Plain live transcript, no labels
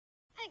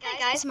Hi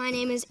guys, my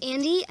name is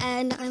Andy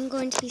and I'm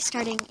going to be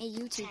starting a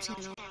YouTube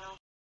channel.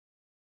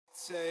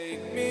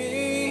 Take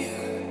me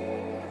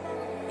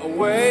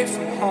away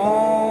from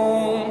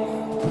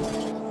home.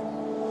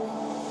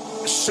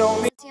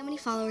 Show me. See how many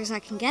followers I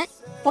can get.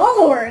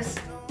 Followers?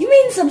 You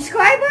mean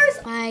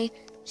subscribers? My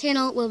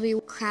channel will be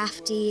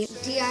crafty,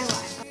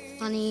 DIY,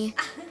 funny,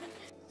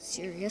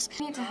 serious.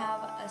 We need to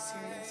have a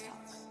serious talk.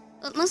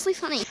 But mostly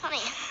funny.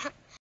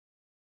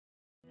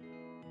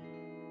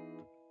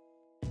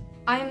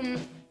 I'm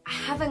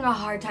having a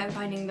hard time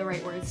finding the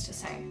right words to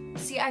say.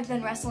 See, I've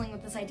been wrestling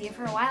with this idea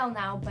for a while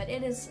now, but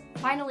it is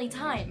finally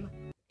time.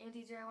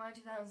 AndyDIY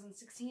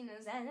 2016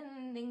 is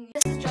ending.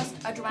 This is just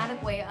a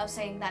dramatic way of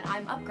saying that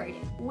I'm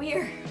upgrading.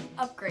 We're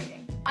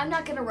upgrading. I'm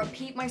not gonna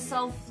repeat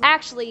myself.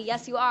 Actually,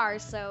 yes you are,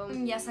 so...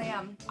 Yes, I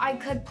am. I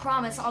could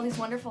promise all these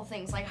wonderful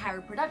things like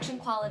higher production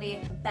quality,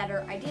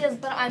 better ideas,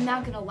 but I'm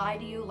not gonna lie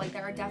to you, like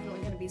there are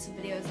definitely gonna be some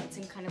videos that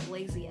seem kind of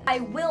lazy. I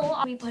will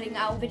be putting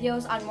out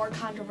videos on more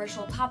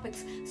controversial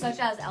topics such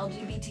as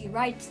LGBT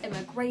rights,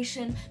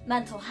 immigration,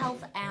 mental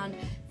health, and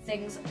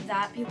things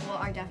that people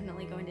are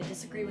definitely going to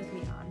disagree with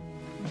me on.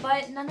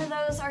 But none of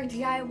those are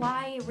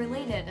DIY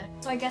related,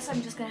 so I guess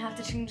I'm just gonna have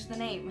to change the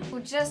name.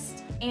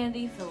 Just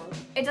Andy Phillip.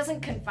 It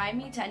doesn't confine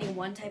me to any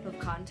one type of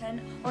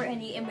content or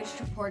any image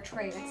to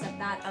portray except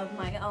that of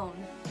my own.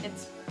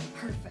 It's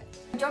perfect.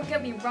 Don't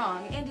get me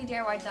wrong,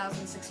 AndyDIY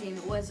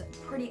 2016 was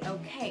pretty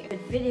okay.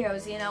 Good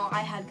videos, you know,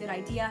 I had good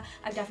idea.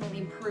 I've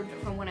definitely improved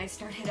from when I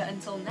started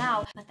until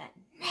now. But that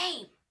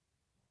name!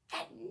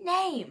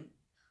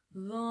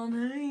 The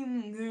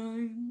name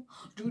game.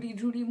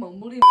 Judy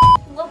mumbly.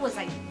 What was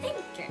I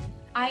thinking?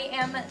 I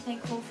am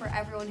thankful for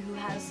everyone who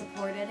has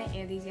supported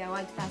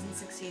AndyDIY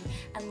 2016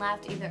 and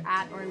laughed either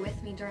at or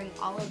with me during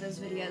all of those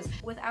videos.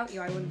 Without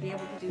you, I wouldn't be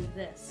able to do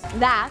this.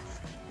 That,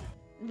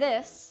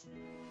 this,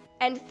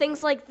 and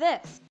things like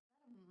this.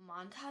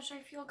 Montage I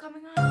feel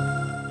coming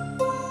on.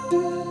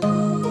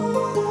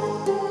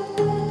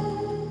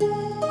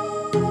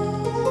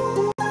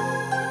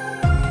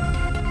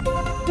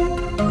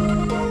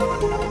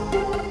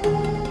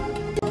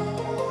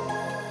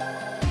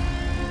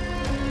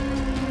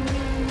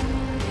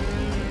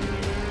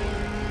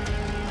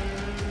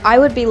 I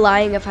would be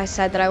lying if I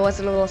said that I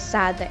wasn't a little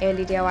sad that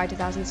AndyDIY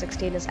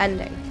 2016 is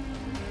ending.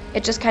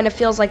 It just kind of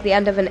feels like the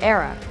end of an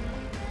era.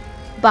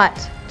 But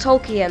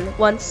Tolkien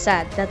once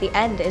said that the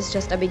end is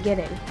just a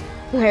beginning,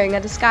 wearing a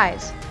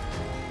disguise.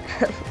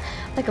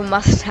 Like a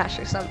mustache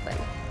or something.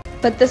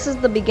 But this is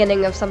the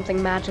beginning of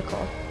something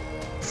magical.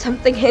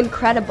 Something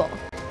incredible.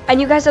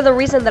 And you guys are the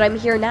reason that I'm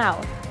here now.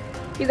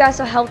 You guys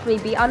have helped me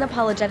be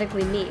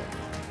unapologetically me.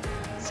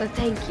 So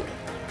thank you.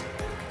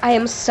 I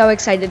am so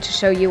excited to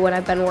show you what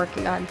I've been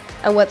working on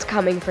and what's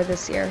coming for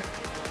this year.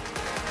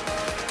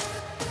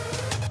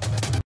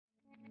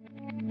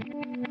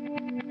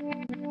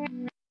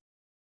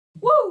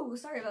 Woo!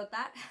 Sorry about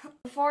that.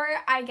 Before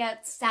I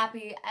get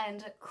sappy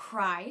and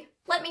cry,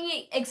 let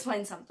me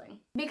explain something.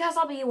 Because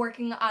I'll be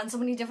working on so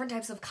many different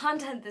types of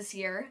content this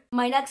year,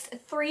 my next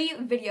 3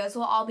 videos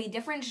will all be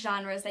different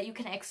genres that you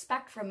can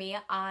expect from me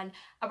on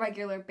a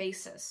regular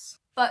basis.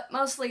 But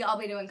mostly I'll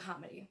be doing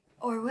comedy.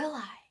 Or will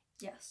I?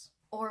 Yes.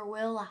 Or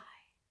will I?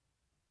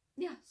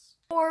 Yes.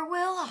 Or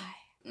will I?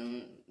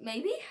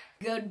 Maybe?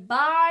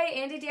 Goodbye,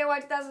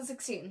 AndyDIY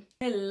 2016.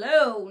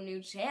 Hello,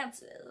 new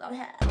chances.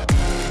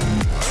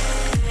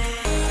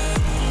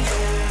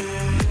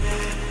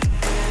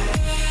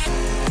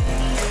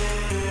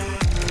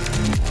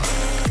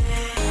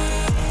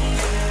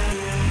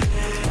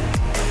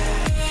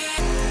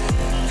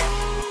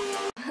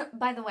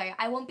 By the way,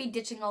 I won't be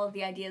ditching all of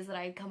the ideas that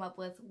I had come up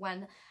with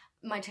when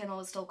my channel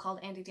was still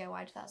called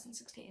AndyDIY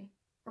 2016.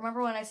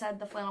 Remember when I said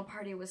the flannel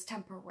party was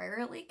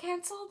temporarily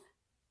canceled?